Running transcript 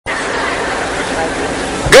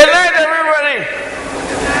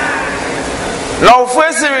Now,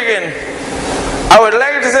 first thing again, I would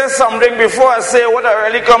like to say something before I say what I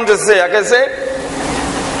really come to say. I can say,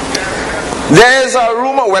 there is a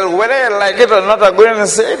rumor, well, whether I like it or not, I'm going to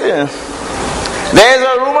say it. There is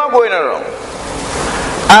a rumor going around.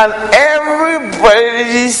 And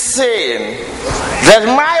everybody is saying that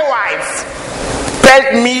my wife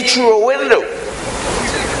pelt me through a window.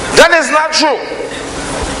 That is not true.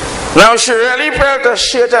 Now, she really pelt a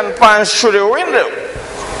shirt and pants through the window.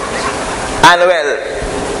 And well,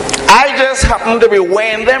 I just happened to be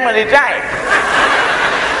wearing them at the time.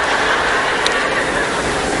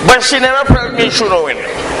 But she never pelt me through the window.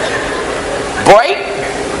 Boy,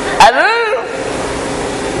 I don't know.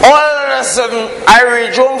 All of a sudden, I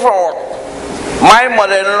reach home from work. My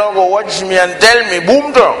mother-in-law go watch me and tell me,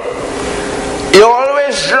 boom down, you're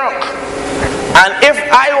always drunk. And if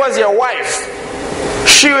I was your wife,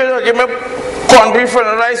 she would give me corned beef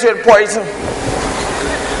and rice with poison.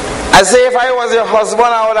 I say, if I was your husband,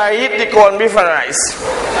 I would have eaten the corned beef and rice.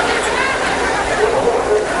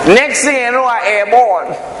 Next thing you know, I'm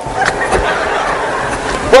airborne.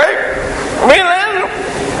 Right?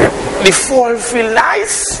 The fall feel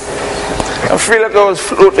nice. I feel like I was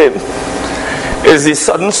floating. It's the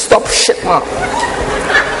sudden stop shit, man.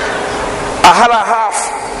 I had a half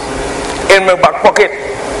in my back pocket.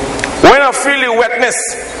 When I feel the wetness,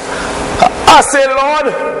 I say, Lord,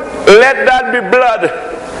 let that be blood.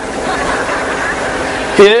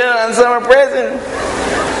 He didn't answer my prayer.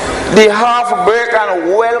 The half break and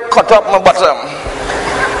well cut up my bottom.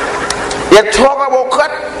 You talk about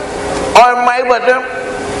cut on my bottom.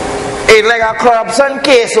 It's like a corruption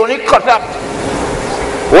case, only cut up.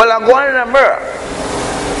 Well, I go in the mirror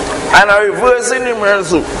and I reverse in the mirror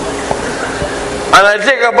too. And I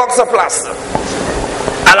take a box of plaster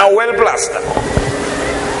and a well plaster.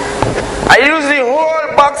 I use the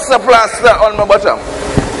whole box of plaster on my bottom.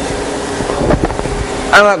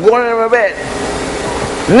 And I go in my bed.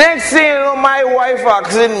 Next thing you know, my wife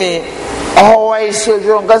asking me, oh, why is so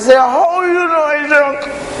drunk? I say, how you know I'm drunk?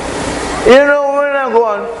 You know when I go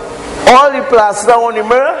on, all the plaster on the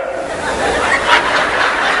mirror,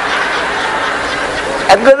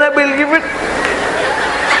 I'm gonna believe it.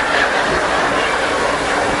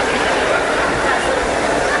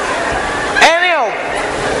 Anyhow,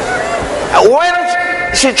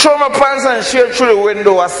 when she threw my pants and shirt through the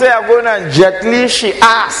window, I say I'm going and gently she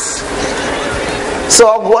asked. So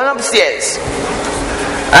I go upstairs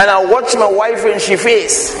and I watch my wife when she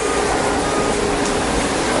face.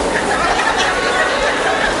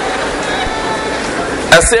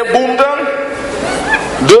 I say, boom down,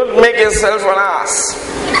 don't make yourself an ass.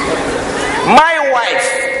 My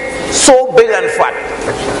wife, so big and fat,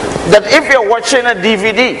 that if you're watching a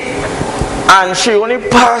DVD and she only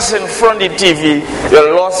pass in front of the TV,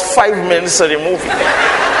 you lost 5 minutes of the movie.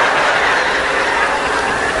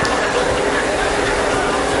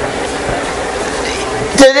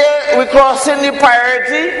 Today we crossing the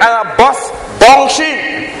priority and a bus bouncing.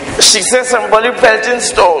 She says somebody pelting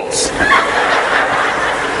stones.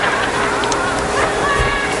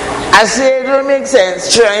 I say it don't make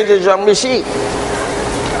sense trying to jump the sheep.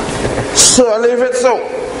 So I leave it so.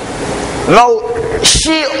 Now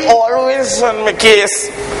she always on my case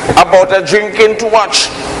about her drinking too much.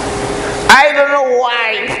 I don't know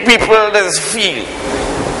why people just feel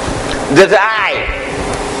that I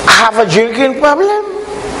have a drinking problem.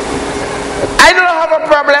 I don't have a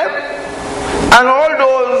problem. And all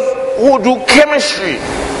those who do chemistry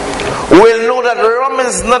will know that rum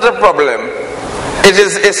is not a problem. It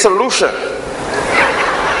is a solution.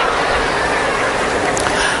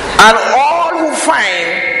 And all who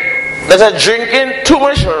find that are drinking too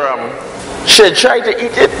much rum should try to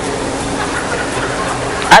eat it.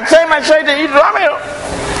 At time I try to eat rum,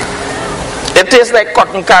 it tastes like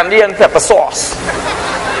cotton candy and pepper sauce.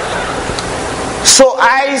 So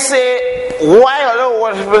I say, why allow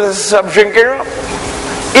what people to stop drinking rum?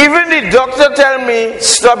 Even the doctor tell me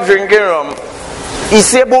stop drinking rum. He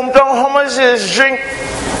say, Boomtown, how much is drink?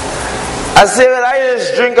 I say, well, I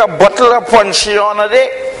just drink a bottle of Puncheon a day.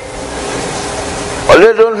 Well,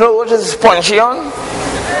 they don't know what is Puncheon.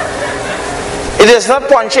 It is not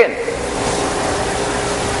punching.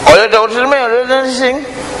 All they don't tell me, all they don't sing.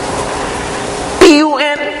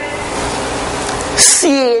 Puncheon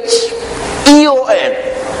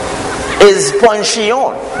is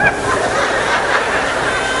Puncheon.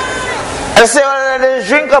 I say, well, I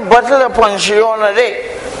drink a bottle of Puncheon a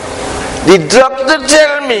day. The doctor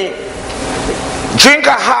tell me, drink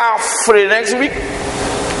a half for the next week.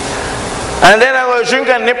 And then I will drink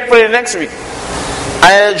a nip for the next week.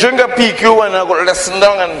 I drink a PQ and I go listen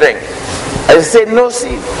down and drink. I say, no,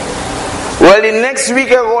 see. Well, the next week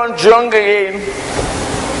I go on drunk again.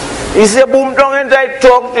 He said, boom, down, and I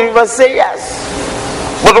talk to him. I say yes.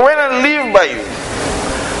 But when I leave by you,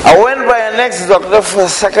 I went by a next doctor for a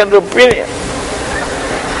second opinion.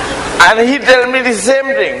 And he tell me the same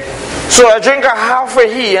thing. So I drink a half for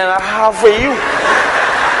he and a half for you.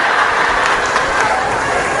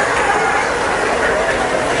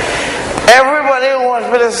 Everybody wants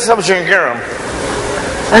me to stop drinking rum.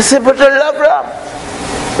 I said, but I love rum.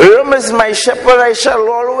 Rum is my shepherd, I shall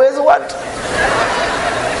always want.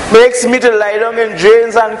 Makes me to lie down in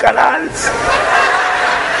drains and canals.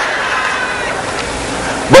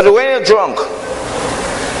 But when you're drunk,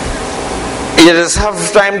 you just have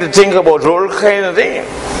time to think about all kind of things.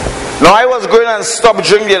 Now I was going and stop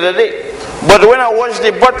drinking the other day, but when I watch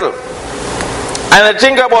the bottle and I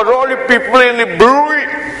think about all the people in the brewery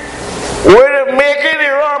where they're making the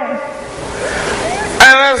rum,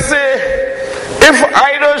 and I say, if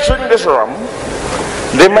I don't drink this rum,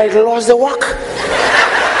 they might lose the work.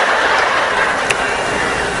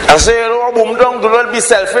 I say, you know, boom down, do not be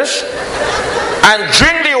selfish and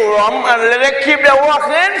drink the rum and let it keep the work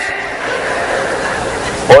in.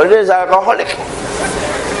 Always alcoholic.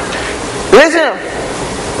 Listen,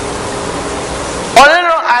 only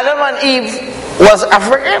know Adam and Eve was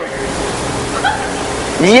African.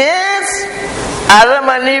 Yes, Adam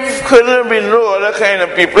and Eve couldn't be no other kind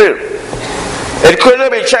of people. It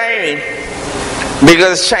couldn't be Chinese,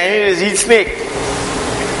 because Chinese eat snake.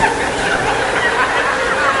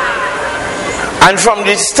 And from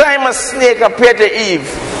this time a snake appeared to Eve,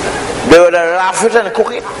 they would have laughed it and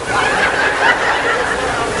cook it.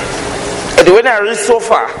 It wouldn't reach so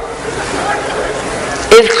far.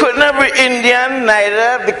 It could not be Indian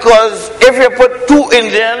neither, because if you put two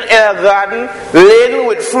Indians in a garden laden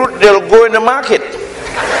with fruit, they'll go in the market.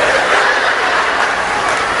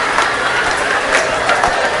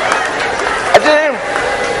 I tell him,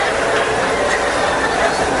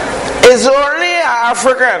 it's only an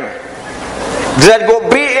African that go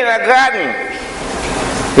be in a garden,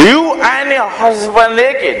 you and your husband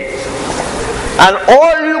naked, and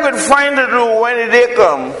all you can find to do when they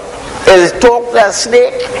come is talk to a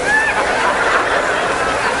snake.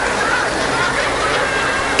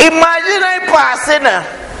 Imagine I pass in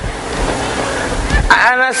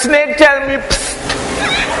and a snake tell me psst.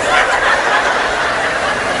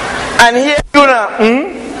 And here you know,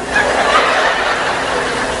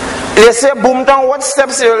 they say, boom down, what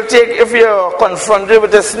steps you will take if you're confronted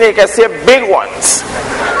with a snake? I say, big ones.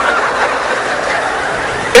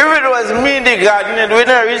 If it was me in the garden, it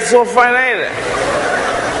wouldn't reach so far either.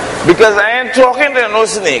 Because I ain't talking to no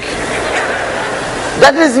snake.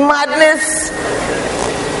 That is madness.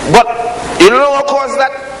 But you know what caused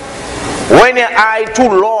that? When your eye too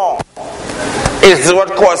long is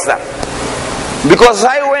what caused that. Because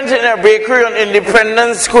I went in a bakery on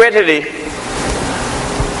Independence Square today,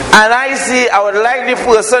 and I see, I would like the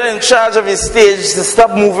person in charge of the stage to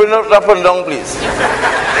stop moving up and down, please.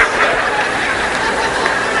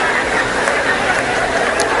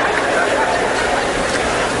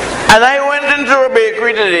 And I went into a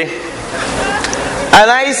bakery today, and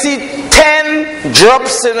I see 10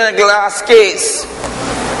 drops in a glass case.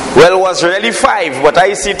 Well, it was really 5, but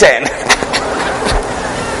I see 10.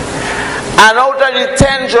 And out of the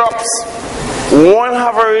 10 drops, one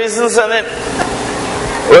have a raisins in it.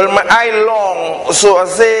 Well, my eye long, so I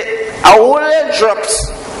say, I want the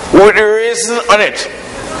drops with the raisin on it.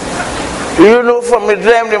 You know, from the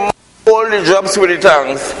time they hold the drops with the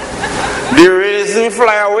tongues, the raisin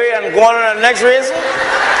fly away and go on to the next raisin.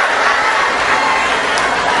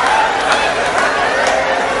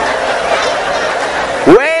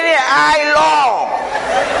 When the eye long,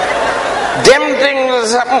 them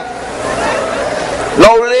things happen.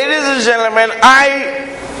 Now, ladies and gentlemen, I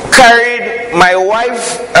carried my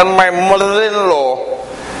wife and my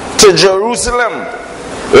mother-in-law to Jerusalem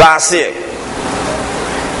last year.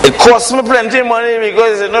 It cost me plenty of money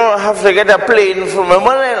because, you know, I have to get a plane for my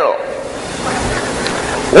mother-in-law.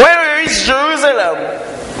 When we reached Jerusalem,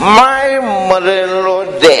 my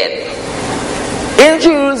mother-in-law dead. In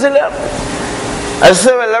Jerusalem. I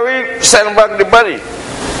said, well, let me send back the body.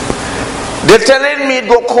 They're telling me it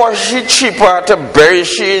go cost she cheaper to bury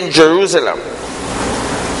she in Jerusalem.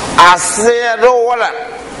 I say, I don't want that.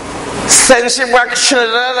 Send she back.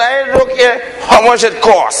 I don't care how much it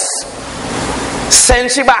costs.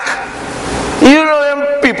 Send she back. You know,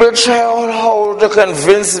 them people try all how to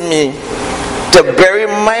convince me to bury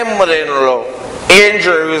my mother-in-law in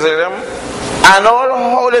Jerusalem, and all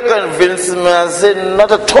how they convince me. I said,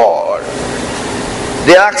 not at all.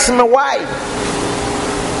 They ask me why.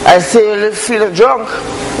 I say, you feel drunk.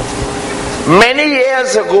 Many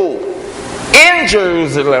years ago, In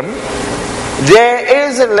Jerusalem, there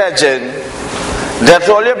is a legend that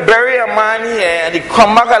only bury a man here and he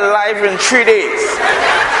come back alive in 3 days.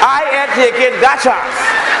 I had taken that chance.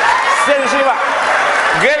 Send Shiva.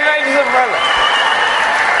 Get right to the brother.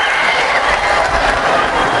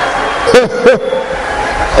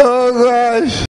 Oh gosh.